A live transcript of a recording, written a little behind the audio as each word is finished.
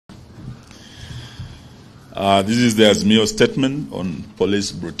This is the Azimio statement on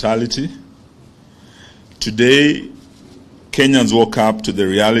police brutality. Today, Kenyans woke up to the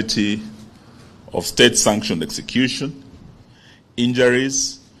reality of state-sanctioned execution,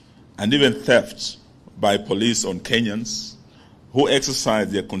 injuries, and even theft by police on Kenyans who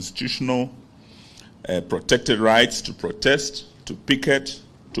exercise their constitutional protected rights to protest, to picket,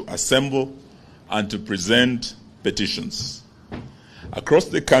 to assemble, and to present petitions. Across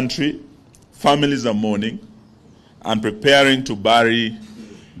the country, families are mourning and preparing to bury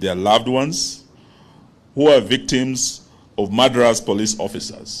their loved ones who are victims of murderous police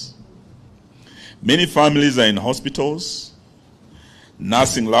officers. Many families are in hospitals,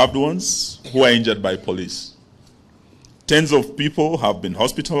 nursing loved ones who are injured by police. Tens of people have been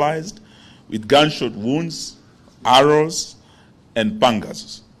hospitalized with gunshot wounds, arrows, and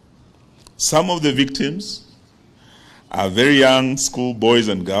pangas. Some of the victims are very young school boys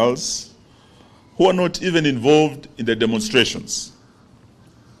and girls who are not even involved in the demonstrations.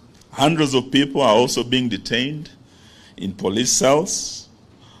 Hundreds of people are also being detained in police cells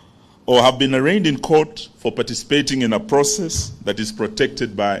or have been arraigned in court for participating in a process that is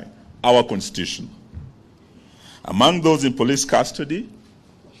protected by our Constitution. Among those in police custody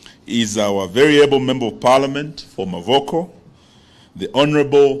is our very able Member of Parliament for Mavoko, the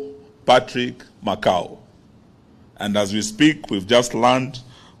Honorable Patrick Makau. And as we speak, we've just learned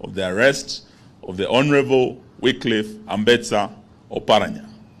of the arrest of the Honorable Wycliffe Ambetsa Oparanya.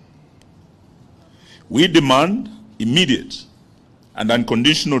 We demand immediate and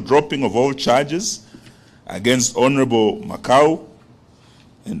unconditional dropping of all charges against Honorable Makau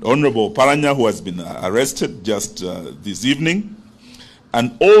and Honorable Oparanya, who has been arrested just this evening,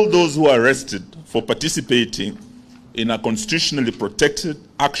 and all those who are arrested for participating in a constitutionally protected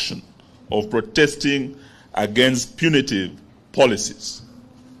action of protesting against punitive policies.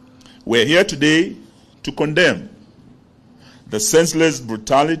 We're here today to condemn the senseless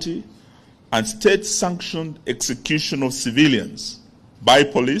brutality and state-sanctioned execution of civilians by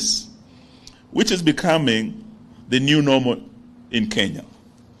police, which is becoming the new normal in Kenya.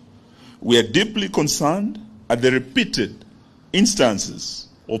 We are deeply concerned at the repeated instances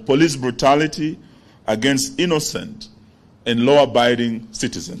of police brutality against innocent and law-abiding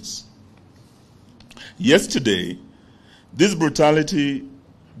citizens. Yesterday, this brutality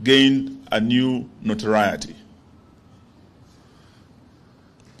gained a new notoriety.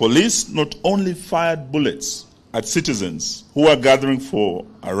 Police not only fired bullets at citizens who were gathering for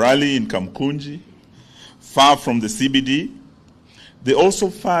a rally in Kamkunji, far from the CBD, they also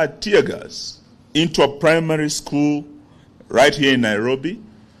fired tear gas into a primary school right here in Nairobi,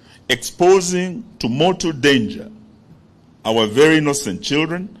 exposing to mortal danger our very innocent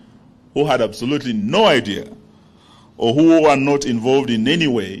children who had absolutely no idea or who were not involved in any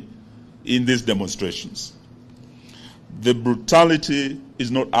way in these demonstrations. The brutality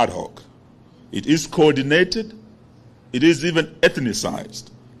is not ad hoc. It is coordinated. It is even ethnicized.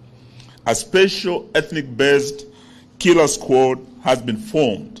 A special ethnic-based killer squad has been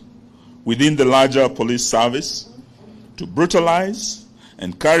formed within the larger police service to brutalize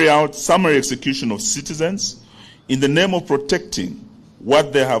and carry out summary execution of citizens in the name of protecting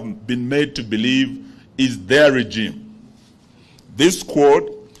what they have been made to believe is their regime. This squad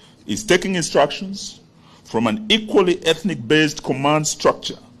is taking instructions from an equally ethnic-based command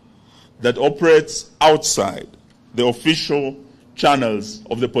structure that operates outside the official channels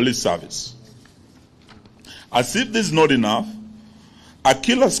of the police service. As if this is not enough, a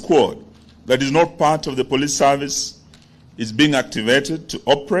killer squad that is not part of the police service is being activated to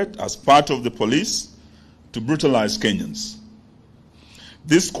operate as part of the police to brutalize Kenyans.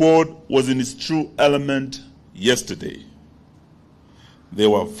 This squad was in its true element yesterday. They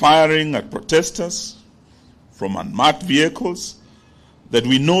were firing at protesters from unmarked vehicles that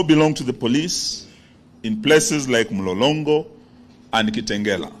we know belong to the police in places like Mlolongo and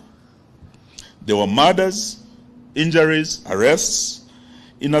Kitengela. There were murders, injuries, arrests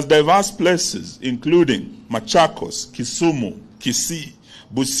in as diverse places, including Machakos, Kisumu, Kisii,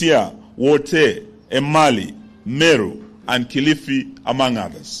 Busia, Wote, Emali, Meru, and Kilifi, among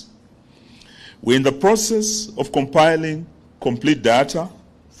others. We're in the process of compiling complete data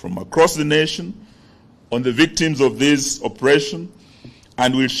from across the nation on the victims of this operation,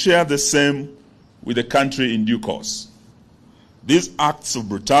 and we'll share the same with the country in due course. These acts of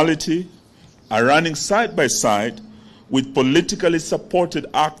brutality are running side by side with politically supported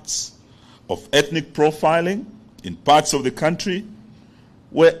acts of ethnic profiling in parts of the country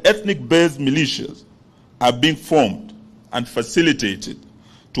where ethnic-based militias are being formed and facilitated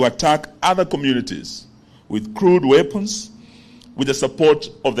to attack other communities with crude weapons with the support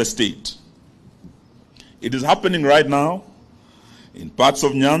of the state. It is happening right now in parts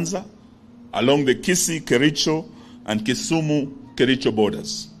of Nyanza, along the Kisii-Kericho and Kisumu-Kericho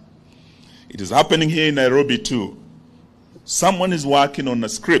borders. It is happening here in Nairobi too. Someone is working on a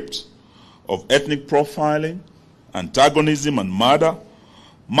script of ethnic profiling, antagonism, and murder,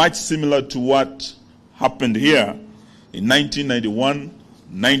 much similar to what happened here in 1991,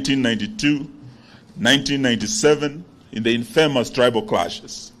 1992, 1997, in the infamous tribal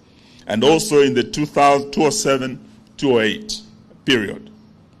clashes, and also in the 2007-2008 period.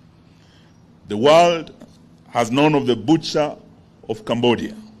 The world has known of the butcher of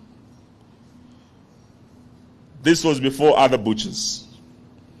Cambodia. This was before other butchers.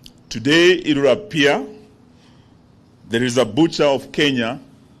 Today, it will appear there is a butcher of Kenya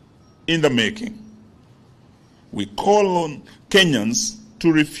in the making. We call on Kenyans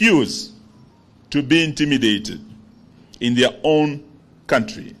to refuse to be intimidated in their own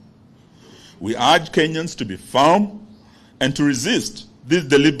country. We urge Kenyans to be firm and to resist this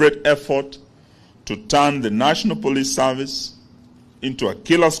deliberate effort to turn the National Police Service into a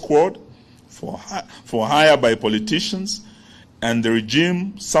killer squad for hire by politicians, and the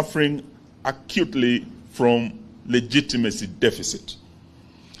regime suffering acutely from legitimacy deficit.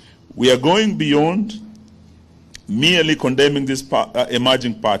 We are going beyond merely condemning this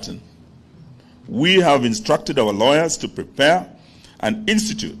emerging pattern. We have instructed our lawyers to prepare and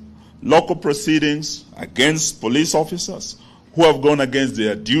institute local proceedings against police officers who have gone against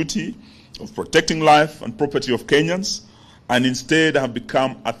their duty of protecting life and property of Kenyans and instead have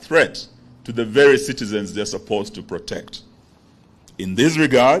become a threat to the very citizens they're supposed to protect. In this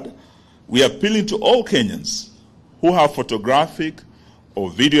regard, we are appealing to all Kenyans who have photographic or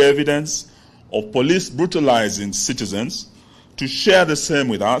video evidence of police brutalizing citizens to share the same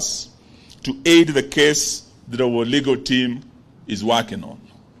with us to aid the case that our legal team is working on.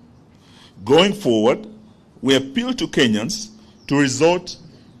 Going forward, we appeal to Kenyans to resort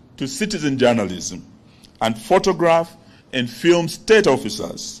to citizen journalism and photograph and film state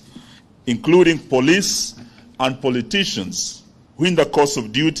officers, including police and politicians who in the course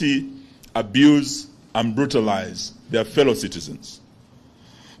of duty abuse and brutalize their fellow citizens.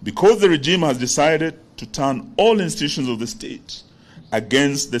 Because the regime has decided to turn all institutions of the state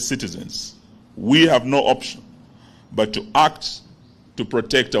against the citizens, we have no option but to act to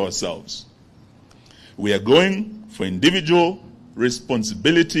protect ourselves. We are going for individual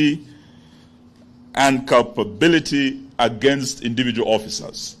responsibility and culpability against individual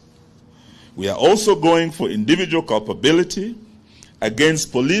officers. We are also going for individual culpability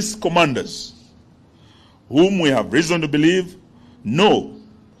against police commanders whom we have reason to believe know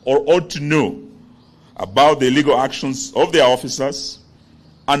or ought to know about the illegal actions of their officers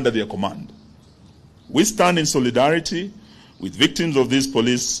under their command. We stand in solidarity with victims of this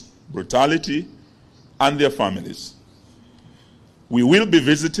police brutality and their families. We will be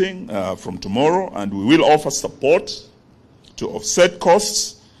visiting from tomorrow, and we will offer support to offset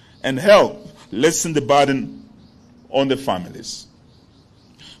costs and help lessen the burden on the families.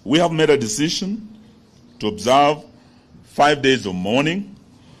 We have made a decision to observe 5 days of mourning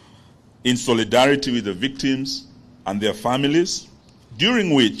in solidarity with the victims and their families,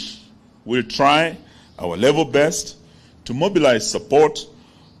 during which we'll try our level best to mobilize support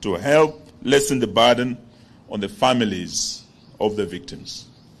to help lessen the burden on the families of the victims.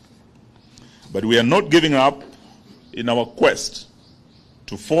 But we are not giving up in our quest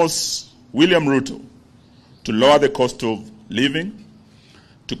to force William Ruto to lower the cost of living,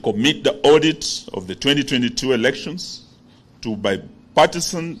 to commit the audit of the 2022 elections, to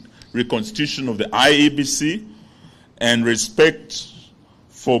bipartisan reconstitution of the IEBC, and respect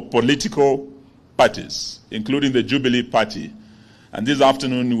for political parties, including the Jubilee Party. And this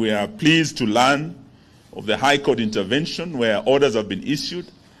afternoon we are pleased to learn of the High Court intervention where orders have been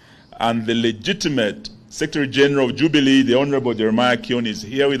issued, and the legitimate Secretary General of Jubilee, the Honorable Jeremiah Kioni, is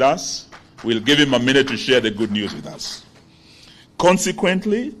here with us. We'll give him a minute to share the good news with us.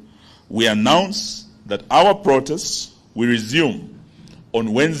 Consequently, we announce that our protests will resume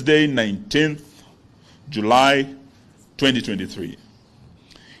on Wednesday, 19th July 2023.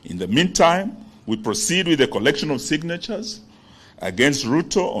 In the meantime, we proceed with the collection of signatures against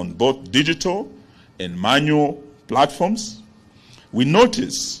Ruto on both digital and manual platforms. We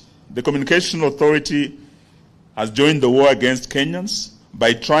notice the Communication Authority has joined the war against Kenyans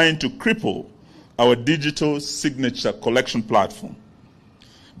by trying to cripple our digital signature collection platform.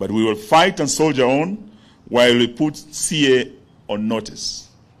 But we will fight and soldier on while we put CA on notice.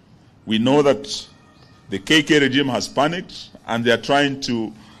 We know that the KK regime has panicked and they are trying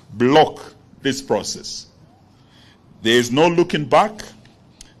to block this process. There is no looking back.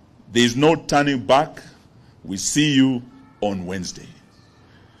 There is no turning back We see you on Wednesday.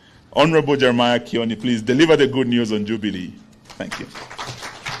 Honorable Jeremiah Kioni, please deliver the good news on Jubilee. Thank you.